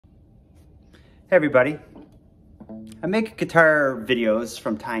Hey everybody. I make guitar videos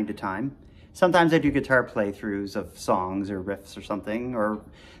from time to time. Sometimes I do guitar playthroughs of songs or riffs or something, or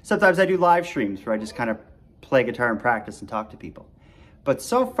sometimes I do live streams where I just kind of play guitar and practice and talk to people. But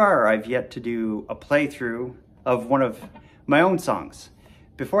so far I've yet to do a playthrough of one of my own songs.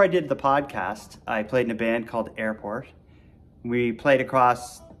 Before I did the podcast, I played in a band called Airport. We played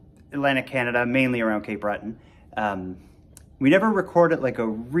across Atlantic Canada, mainly around Cape Breton. We never recorded like a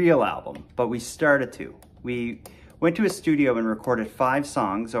real album, but we started to. We went to a studio and recorded 5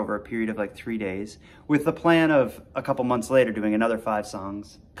 songs over a period of like 3 days with the plan of a couple months later doing another 5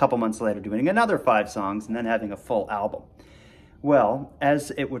 songs, a couple months later doing another 5 songs, and then having a full album. Well,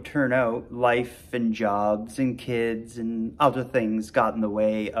 as it would turn out, life and jobs and kids and other things got in the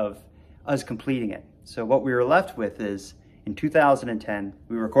way of us completing it. So what we were left with is, in 2010,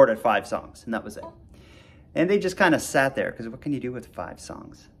 we recorded 5 songs, and that was it. And they just kind of sat there, because what can you do with 5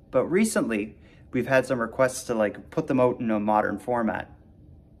 songs? But recently, we've had some requests to like put them out in a modern format.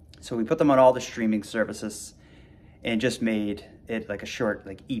 So we put them on all the streaming services and just made it like a short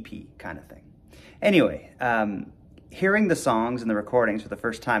like EP kind of thing. Anyway, hearing the songs and the recordings for the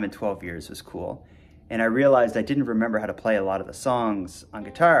first time in 12 years was cool. And I realized I didn't remember how to play a lot of the songs on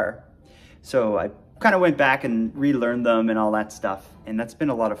guitar. So I kind of went back and relearned them and all that stuff. And that's been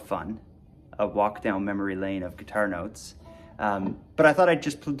a lot of fun. A walk down memory lane of guitar notes. But I thought I'd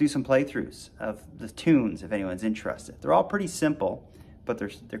just do some playthroughs of the tunes if anyone's interested. They're all pretty simple, but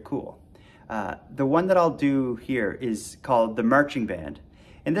they're cool. The one that I'll do here is called The Marching Band.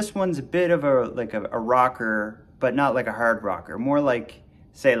 And this one's a bit of a rocker, but not like a hard rocker. More like,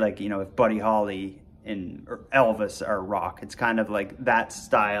 say like, you know, if Buddy Holly and Elvis are rock. It's kind of like that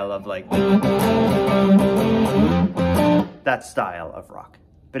style of like, that style of rock.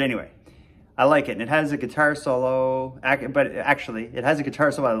 But anyway, I like it, and it has a guitar solo, but actually, it has a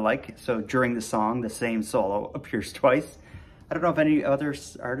guitar solo I like, so during the song, the same solo appears twice. I don't know if any other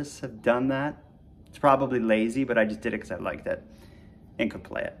artists have done that. It's probably lazy, but I just did it because I liked it and could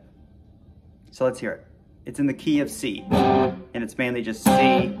play it. So let's hear it. It's in the key of C, and it's mainly just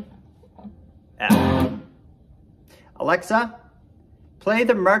C, F. Alexa, play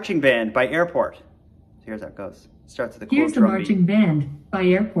The Marching Band by Airport. So here's how it goes. Starts with a cool Here's The Marching Band by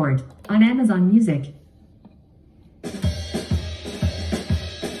Airport on Amazon Music.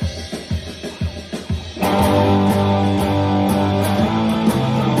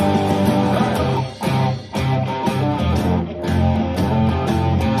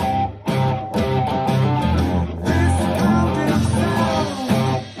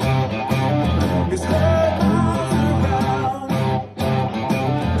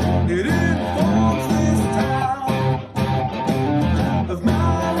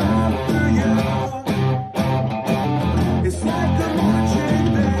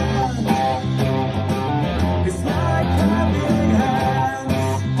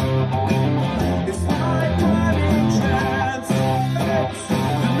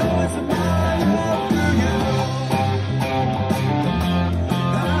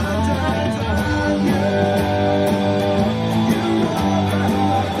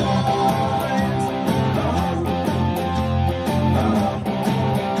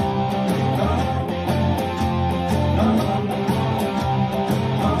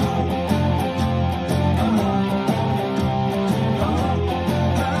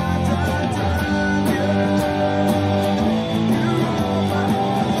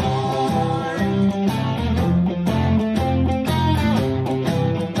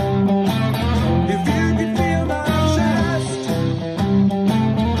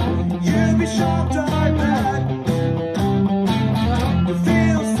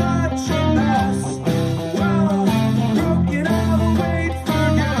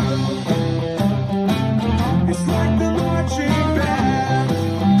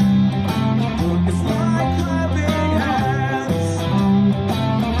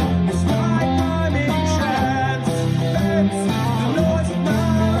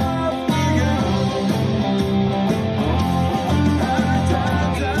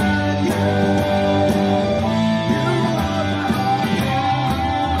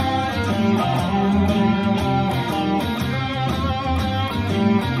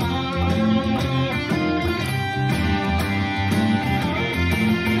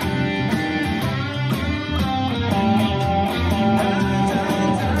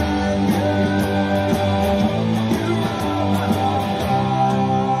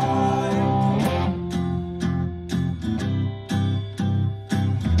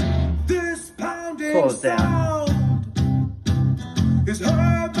 Close down. Is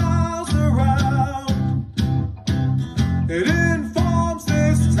heard miles around. It informs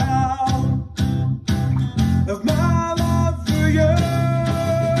this town.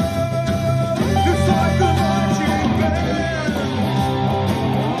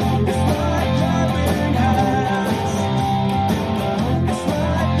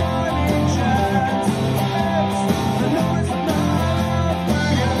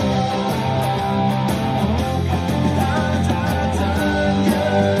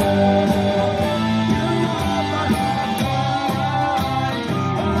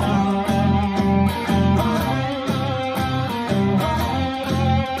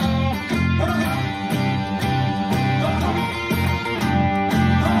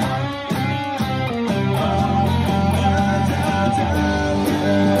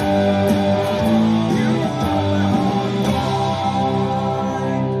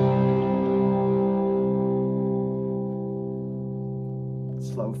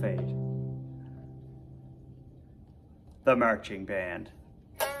 marching band.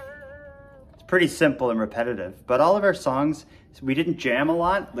 It's pretty simple and repetitive, but all of our songs, we didn't jam a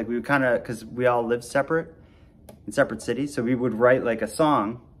lot. Like we would kind of, because we all lived separate in separate cities. So we would write like a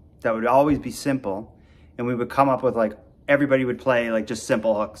song that would always be simple. And we would come up with like, everybody would play like just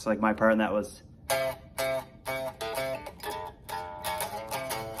simple hooks. Like my part in that was.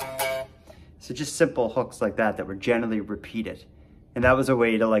 So just simple hooks like that were generally repeated. And that was a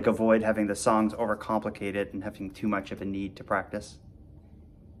way to like avoid having the songs overcomplicated and having too much of a need to practice.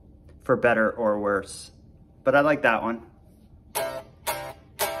 For better or worse. But I like that one.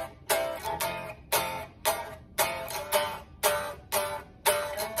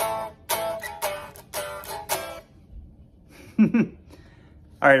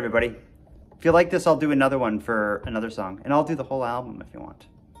 All right, everybody. If you like this, I'll do another one for another song. And I'll do the whole album if you want.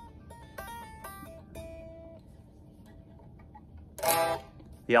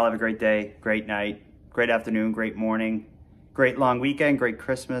 Y'all have a great day, great night, great afternoon, great morning, great long weekend, great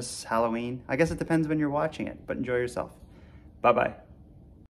Christmas, Halloween. I guess it depends when you're watching it, but enjoy yourself. Bye-bye.